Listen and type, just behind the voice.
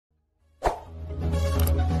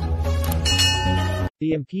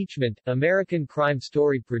The impeachment. American Crime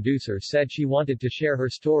Story producer said she wanted to share her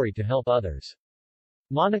story to help others.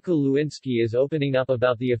 Monica Lewinsky is opening up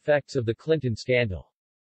about the effects of the Clinton scandal.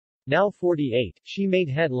 Now 48, she made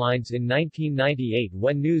headlines in 1998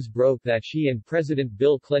 when news broke that she and President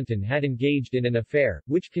Bill Clinton had engaged in an affair,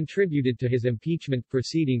 which contributed to his impeachment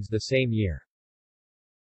proceedings the same year.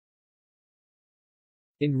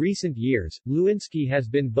 In recent years, Lewinsky has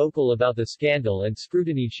been vocal about the scandal and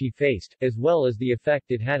scrutiny she faced, as well as the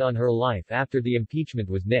effect it had on her life after the impeachment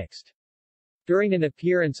was nixed. During an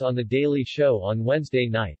appearance on The Daily Show on Wednesday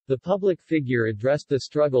night, the public figure addressed the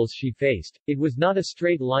struggles she faced. "It was not a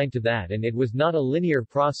straight line to that, and it was not a linear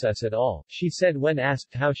process at all," she said when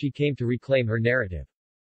asked how she came to reclaim her narrative.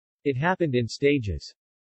 "It happened in stages.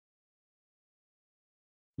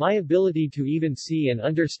 My ability to even see and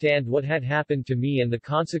understand what had happened to me and the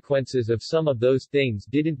consequences of some of those things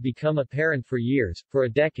didn't become apparent for years, for a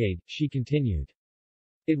decade," she continued.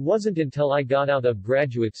 "It wasn't until I got out of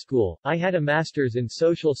graduate school, I had a master's in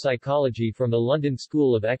social psychology from the London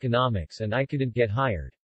School of Economics, and I couldn't get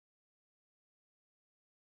hired.